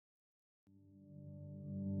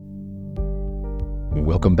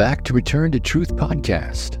Welcome back to Return to Truth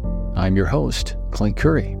Podcast. I'm your host, Clint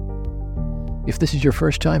Currie. If this is your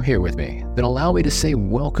first time here with me, then allow me to say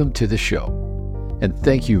welcome to the show, and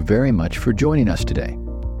thank you very much for joining us today.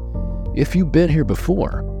 If you've been here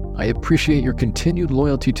before, I appreciate your continued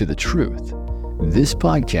loyalty to the truth, this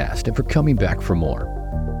podcast, and for coming back for more.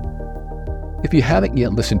 If you haven't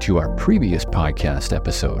yet listened to our previous podcast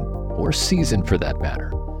episode, or season for that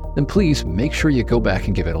matter, then please make sure you go back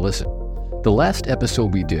and give it a listen. The last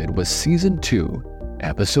episode we did was Season 2,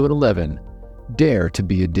 Episode 11, Dare to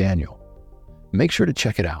be a Daniel. Make sure to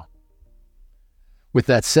check it out. With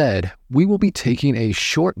that said, we will be taking a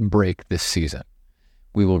short break this season.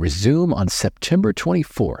 We will resume on September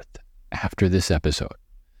 24th after this episode.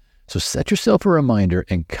 So set yourself a reminder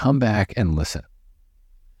and come back and listen.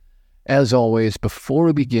 As always, before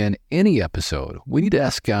we begin any episode, we need to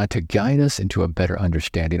ask God to guide us into a better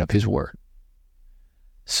understanding of His Word.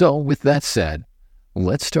 So, with that said,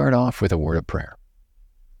 let's start off with a word of prayer.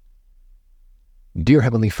 Dear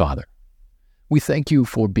Heavenly Father, we thank you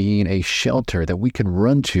for being a shelter that we can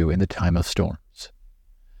run to in the time of storms.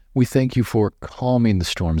 We thank you for calming the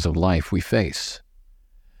storms of life we face.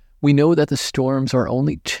 We know that the storms are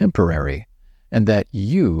only temporary and that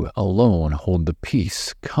you alone hold the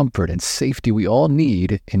peace, comfort, and safety we all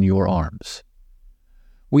need in your arms.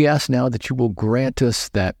 We ask now that you will grant us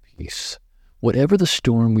that peace, whatever the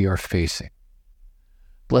storm we are facing.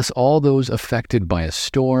 Bless all those affected by a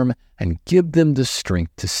storm and give them the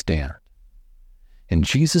strength to stand. In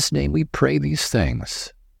Jesus' name we pray these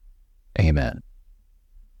things. Amen.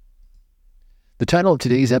 The title of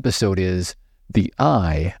today's episode is The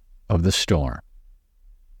Eye of the Storm.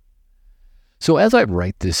 So as I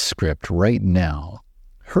write this script right now,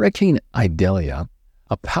 Hurricane Idalia,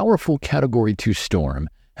 a powerful Category 2 storm,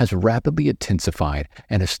 has rapidly intensified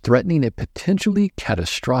and is threatening a potentially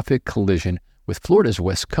catastrophic collision with Florida's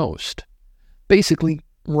west coast, basically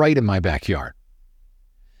right in my backyard.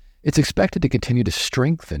 It's expected to continue to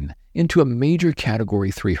strengthen into a major Category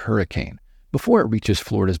 3 hurricane before it reaches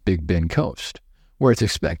Florida's Big Bend coast, where it's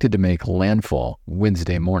expected to make landfall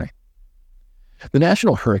Wednesday morning. The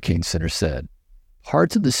National Hurricane Center said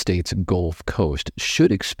parts of the state's Gulf Coast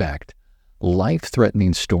should expect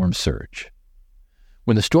life-threatening storm surge.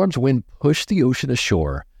 When the storm's wind pushed the ocean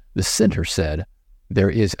ashore, the center said there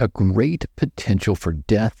is a great potential for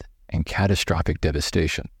death and catastrophic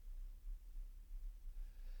devastation.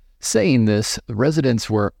 Saying this, residents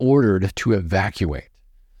were ordered to evacuate.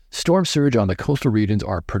 Storm surge on the coastal regions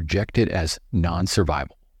are projected as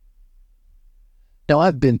non-survivable. Now,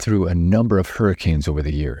 I've been through a number of hurricanes over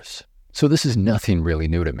the years, so this is nothing really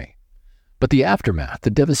new to me. But the aftermath, the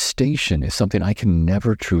devastation, is something I can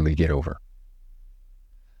never truly get over.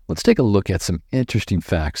 Let's take a look at some interesting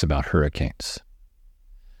facts about hurricanes.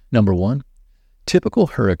 Number 1, typical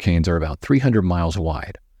hurricanes are about 300 miles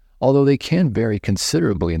wide, although they can vary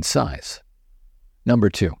considerably in size. Number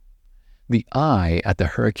 2, the eye at the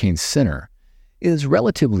hurricane center is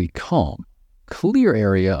relatively calm, clear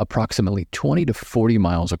area approximately 20 to 40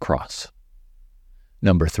 miles across.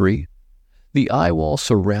 Number 3, the eye wall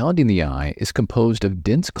surrounding the eye is composed of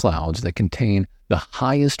dense clouds that contain the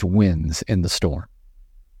highest winds in the storm.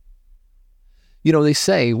 You know, they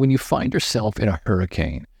say when you find yourself in a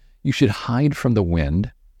hurricane, you should hide from the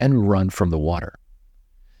wind and run from the water.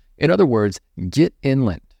 In other words, get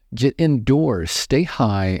inland, get indoors, stay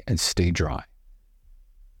high, and stay dry.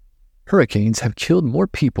 Hurricanes have killed more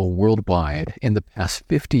people worldwide in the past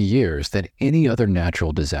 50 years than any other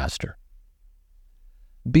natural disaster.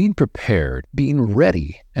 Being prepared, being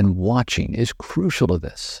ready, and watching is crucial to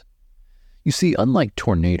this. You see, unlike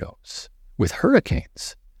tornadoes, with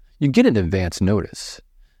hurricanes, you get an advance notice.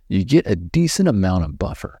 You get a decent amount of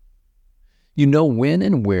buffer. You know when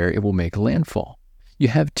and where it will make landfall. You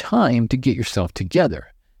have time to get yourself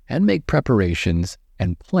together and make preparations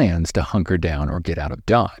and plans to hunker down or get out of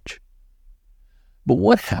Dodge. But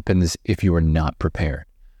what happens if you are not prepared?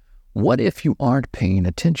 What if you aren't paying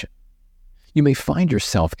attention? You may find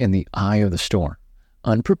yourself in the eye of the storm,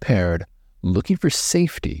 unprepared, looking for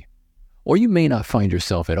safety, or you may not find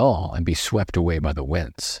yourself at all and be swept away by the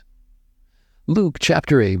winds. Luke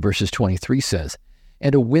chapter 8 verses 23 says,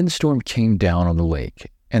 "And a windstorm came down on the lake,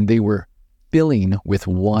 and they were filling with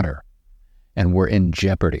water and were in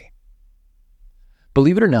jeopardy."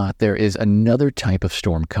 Believe it or not, there is another type of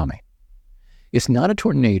storm coming. It's not a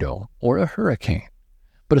tornado or a hurricane,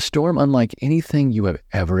 but a storm unlike anything you have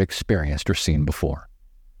ever experienced or seen before.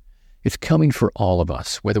 It's coming for all of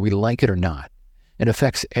us, whether we like it or not, and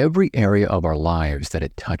affects every area of our lives that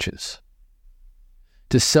it touches.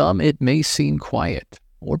 To some, it may seem quiet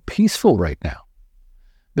or peaceful right now.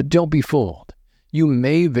 But don't be fooled. You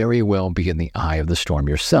may very well be in the eye of the storm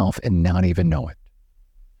yourself and not even know it.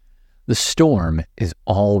 The storm is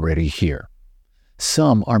already here.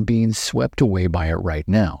 Some are being swept away by it right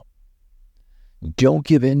now. Don't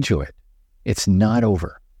give in to it. It's not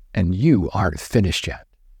over, and you aren't finished yet.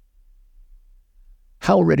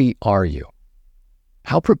 How ready are you?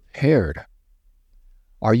 How prepared?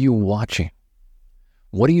 Are you watching?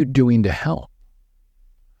 What are you doing to help?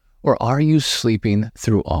 Or are you sleeping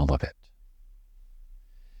through all of it?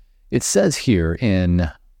 It says here in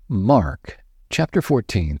Mark chapter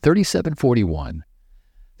 14, 37-41,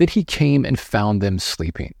 that he came and found them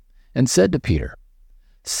sleeping and said to Peter,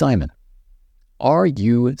 "Simon, are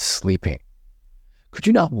you sleeping? Could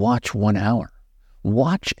you not watch 1 hour?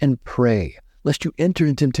 Watch and pray, lest you enter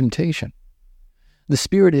into temptation. The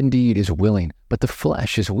spirit indeed is willing, but the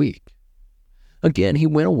flesh is weak." Again he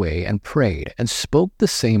went away and prayed and spoke the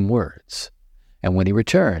same words. And when he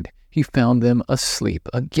returned, he found them asleep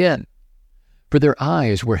again, for their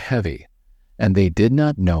eyes were heavy, and they did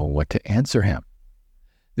not know what to answer him.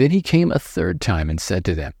 Then he came a third time and said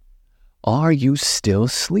to them, "Are you still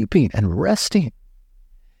sleeping and resting?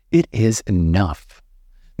 It is enough.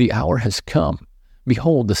 The hour has come.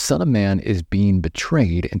 Behold, the Son of Man is being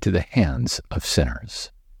betrayed into the hands of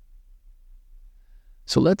sinners."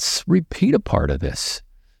 So let's repeat a part of this.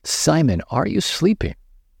 Simon, are you sleeping?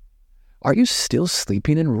 Are you still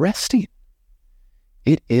sleeping and resting?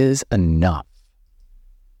 It is enough.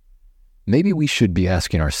 Maybe we should be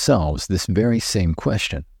asking ourselves this very same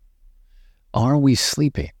question. Are we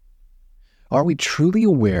sleeping? Are we truly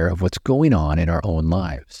aware of what's going on in our own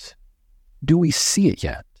lives? Do we see it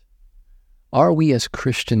yet? Are we as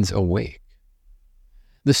Christians awake?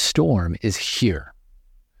 The storm is here.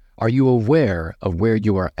 Are you aware of where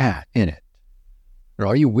you are at in it? Or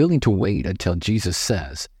are you willing to wait until Jesus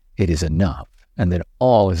says it is enough and that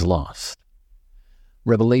all is lost?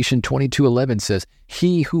 Revelation 22:11 says,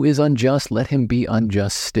 "He who is unjust, let him be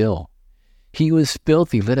unjust still. He who is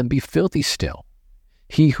filthy, let him be filthy still.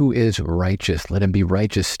 He who is righteous, let him be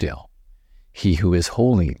righteous still. He who is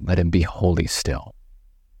holy, let him be holy still."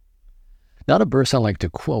 Not a verse I like to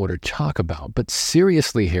quote or talk about, but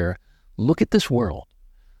seriously here, look at this world.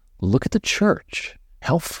 Look at the church.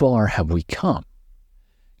 How far have we come?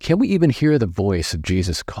 Can we even hear the voice of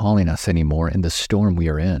Jesus calling us anymore in the storm we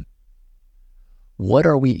are in? What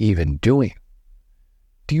are we even doing?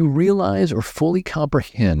 Do you realize or fully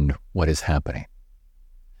comprehend what is happening?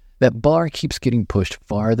 That bar keeps getting pushed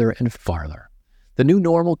farther and farther. The new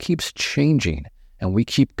normal keeps changing, and we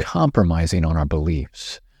keep compromising on our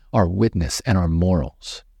beliefs, our witness, and our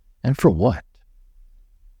morals. And for what?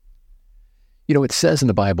 You know, it says in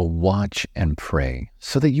the Bible, watch and pray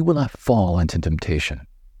so that you will not fall into temptation.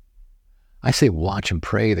 I say watch and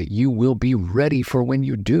pray that you will be ready for when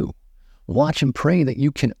you do. Watch and pray that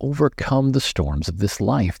you can overcome the storms of this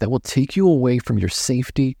life that will take you away from your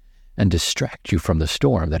safety and distract you from the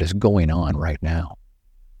storm that is going on right now.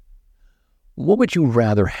 What would you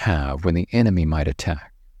rather have when the enemy might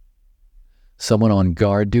attack? Someone on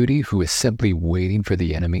guard duty who is simply waiting for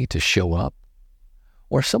the enemy to show up?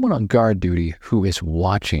 Or someone on guard duty who is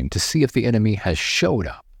watching to see if the enemy has showed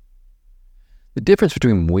up? The difference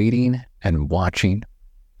between waiting and watching,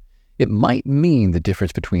 it might mean the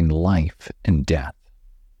difference between life and death.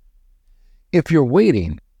 If you're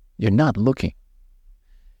waiting, you're not looking.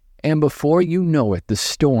 And before you know it, the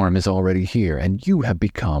storm is already here and you have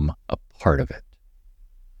become a part of it.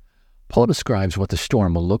 Paul describes what the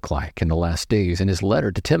storm will look like in the last days in his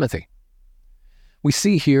letter to Timothy. We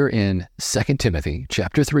see here in 2 Timothy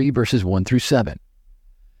chapter 3, verses 1-7.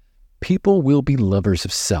 People will be lovers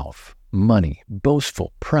of self, money,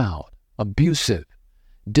 boastful, proud, abusive,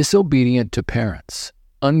 disobedient to parents,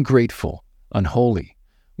 ungrateful, unholy,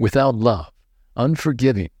 without love,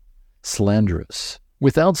 unforgiving, slanderous,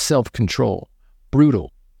 without self-control,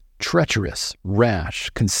 brutal, treacherous,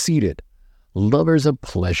 rash, conceited, lovers of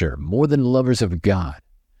pleasure more than lovers of God,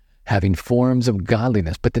 having forms of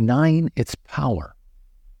godliness, but denying its power.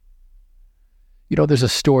 You know, there's a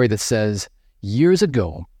story that says, years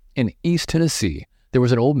ago in East Tennessee, there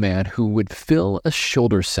was an old man who would fill a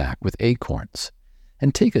shoulder sack with acorns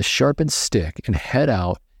and take a sharpened stick and head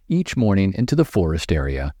out each morning into the forest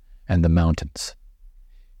area and the mountains.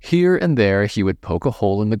 Here and there, he would poke a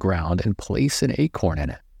hole in the ground and place an acorn in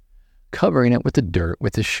it, covering it with the dirt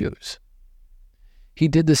with his shoes. He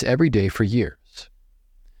did this every day for years.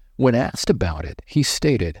 When asked about it, he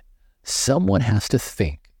stated, "Someone has to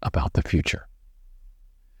think about the future."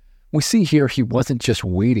 We see here he wasn't just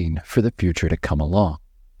waiting for the future to come along.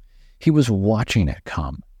 He was watching it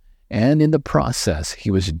come, and in the process, he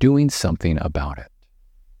was doing something about it.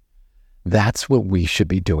 That's what we should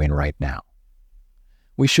be doing right now.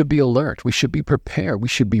 We should be alert. We should be prepared. We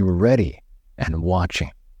should be ready and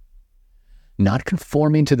watching. Not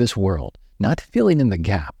conforming to this world, not filling in the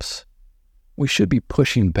gaps. We should be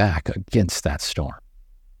pushing back against that storm.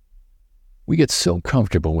 We get so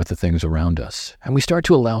comfortable with the things around us, and we start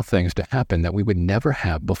to allow things to happen that we would never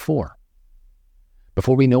have before.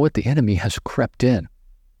 Before we know it, the enemy has crept in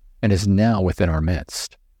and is now within our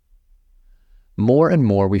midst. More and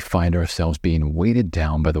more we find ourselves being weighted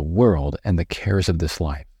down by the world and the cares of this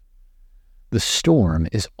life. The storm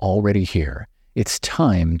is already here. It's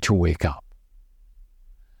time to wake up.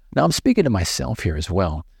 Now, I'm speaking to myself here as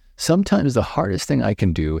well. Sometimes the hardest thing I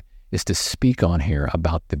can do is to speak on here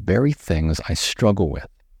about the very things I struggle with.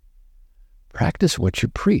 Practice what you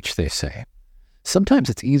preach, they say. Sometimes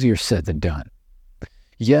it's easier said than done.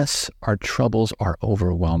 Yes, our troubles are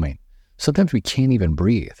overwhelming. Sometimes we can't even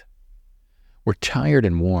breathe. We're tired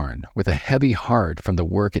and worn, with a heavy heart from the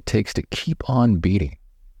work it takes to keep on beating.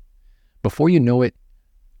 Before you know it,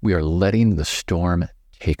 we are letting the storm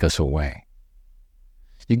take us away.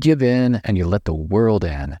 You give in and you let the world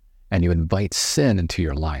in, and you invite sin into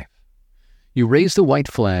your life. You raise the white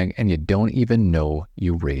flag and you don't even know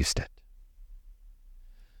you raised it.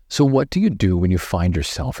 So what do you do when you find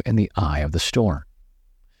yourself in the eye of the storm?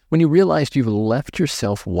 When you realize you've left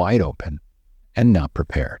yourself wide open and not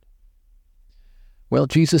prepared? Well,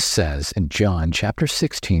 Jesus says in John chapter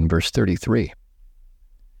 16, verse 33,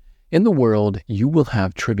 "In the world you will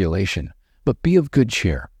have tribulation, but be of good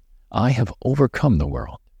cheer. I have overcome the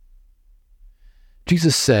world."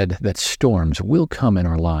 Jesus said that storms will come in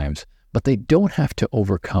our lives, but they don't have to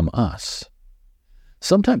overcome us.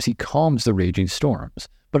 Sometimes he calms the raging storms,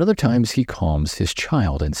 but other times he calms his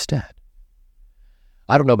child instead.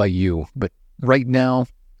 I don't know about you, but right now,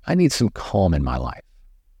 I need some calm in my life.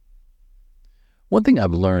 One thing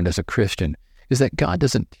I've learned as a Christian is that God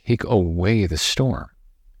doesn't take away the storm.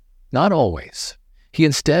 Not always. He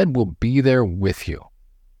instead will be there with you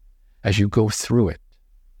as you go through it.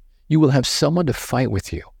 You will have someone to fight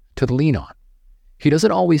with you, to lean on. He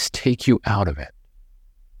doesn't always take you out of it.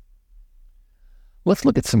 Let's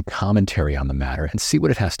look at some commentary on the matter and see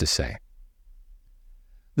what it has to say.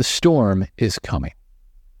 The storm is coming.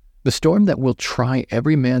 The storm that will try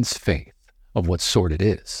every man's faith of what sort it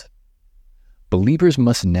is. Believers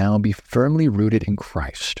must now be firmly rooted in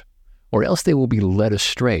Christ, or else they will be led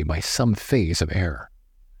astray by some phase of error.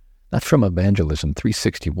 That's from Evangelism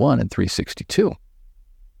 361 and 362.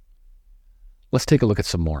 Let's take a look at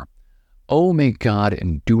some more. Oh, may God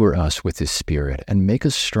endure us with his Spirit and make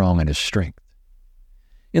us strong in his strength.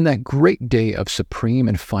 In that great day of supreme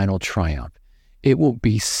and final triumph, it will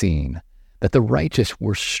be seen that the righteous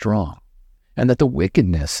were strong, and that the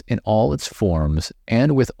wickedness in all its forms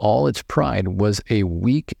and with all its pride was a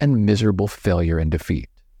weak and miserable failure and defeat.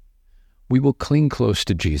 We will cling close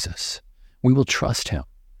to Jesus. We will trust him.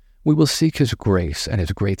 We will seek his grace and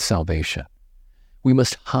his great salvation. We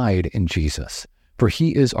must hide in Jesus, for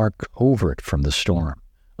he is our covert from the storm,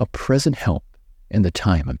 a present help in the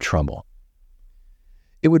time of trouble.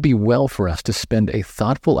 It would be well for us to spend a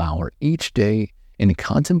thoughtful hour each day in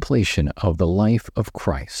contemplation of the life of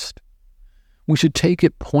Christ. We should take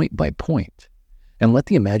it point by point and let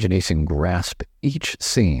the imagination grasp each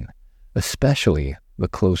scene, especially the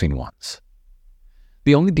closing ones.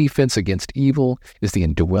 The only defense against evil is the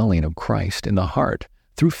indwelling of Christ in the heart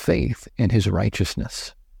through faith in his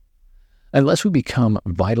righteousness. Unless we become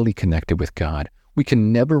vitally connected with God, we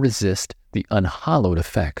can never resist the unhallowed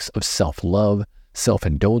effects of self-love,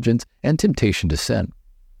 self-indulgence, and temptation to sin.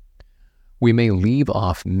 We may leave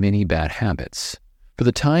off many bad habits. For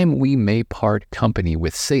the time we may part company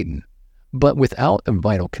with Satan, but without a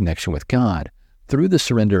vital connection with God, through the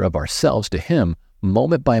surrender of ourselves to him,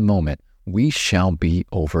 moment by moment, we shall be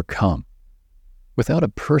overcome. Without a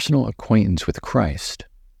personal acquaintance with Christ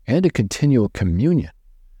and a continual communion,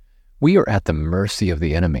 we are at the mercy of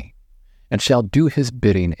the enemy and shall do his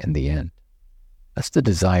bidding in the end. That's the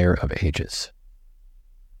desire of ages.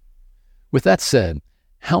 With that said,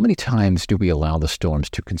 how many times do we allow the storms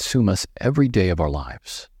to consume us every day of our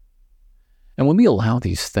lives? And when we allow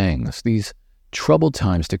these things, these troubled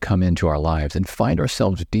times to come into our lives and find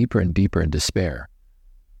ourselves deeper and deeper in despair,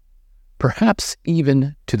 perhaps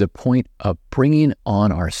even to the point of bringing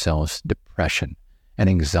on ourselves depression and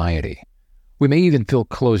anxiety, we may even feel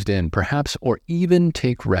closed in, perhaps, or even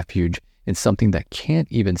take refuge in something that can't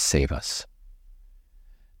even save us.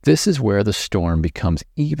 This is where the storm becomes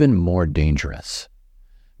even more dangerous,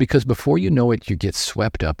 because before you know it, you get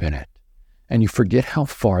swept up in it, and you forget how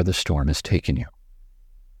far the storm has taken you.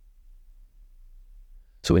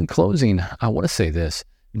 So in closing, I want to say this: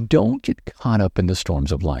 Don't get caught up in the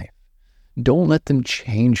storms of life. Don't let them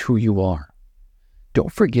change who you are.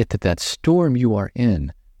 Don't forget that storm you are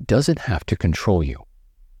in doesn't have to control you.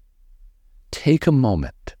 Take a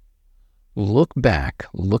moment. Look back,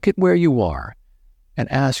 look at where you are, and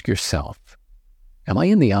ask yourself, am I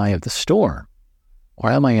in the eye of the storm, or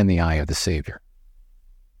am I in the eye of the Savior?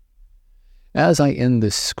 As I end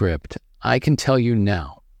this script, I can tell you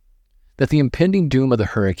now that the impending doom of the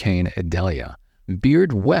Hurricane Idalia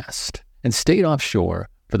veered west and stayed offshore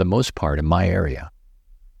for the most part in my area.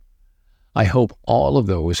 I hope all of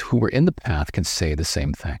those who were in the path can say the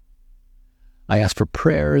same thing. I ask for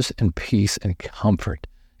prayers and peace and comfort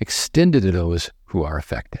extended to those who are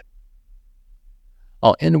affected.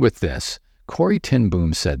 I'll end with this. Corrie Ten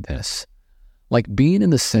Boom said this: like being in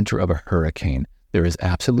the center of a hurricane, there is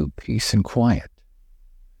absolute peace and quiet.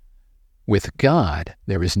 With God,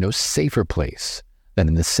 there is no safer place than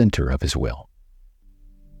in the center of His will.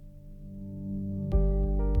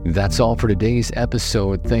 That's all for today's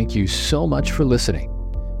episode. Thank you so much for listening.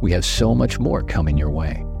 We have so much more coming your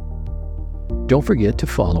way. Don't forget to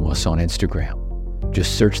follow us on Instagram.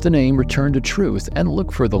 Just search the name Return to Truth and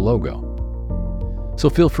look for the logo. So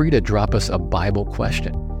feel free to drop us a Bible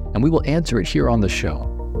question, and we will answer it here on the show.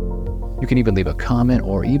 You can even leave a comment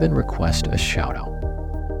or even request a shout-out.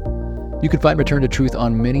 You can find Return to Truth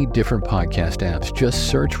on many different podcast apps. Just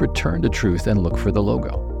search Return to Truth and look for the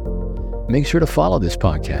logo. Make sure to follow this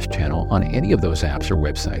podcast channel on any of those apps or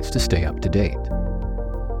websites to stay up to date.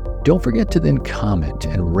 Don't forget to then comment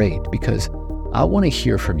and rate, because I want to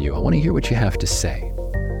hear from you. I want to hear what you have to say.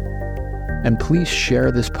 And please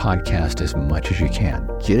share this podcast as much as you can.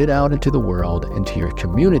 Get it out into the world, into your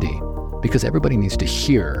community, because everybody needs to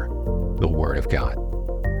hear the Word of God.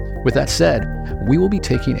 With that said, we will be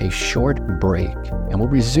taking a short break and we'll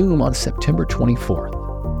resume on September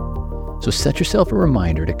 24th. So set yourself a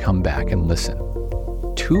reminder to come back and listen.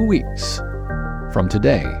 2 weeks from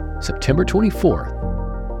today, September 24th,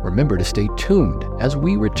 remember to stay tuned as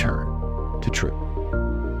we return to truth.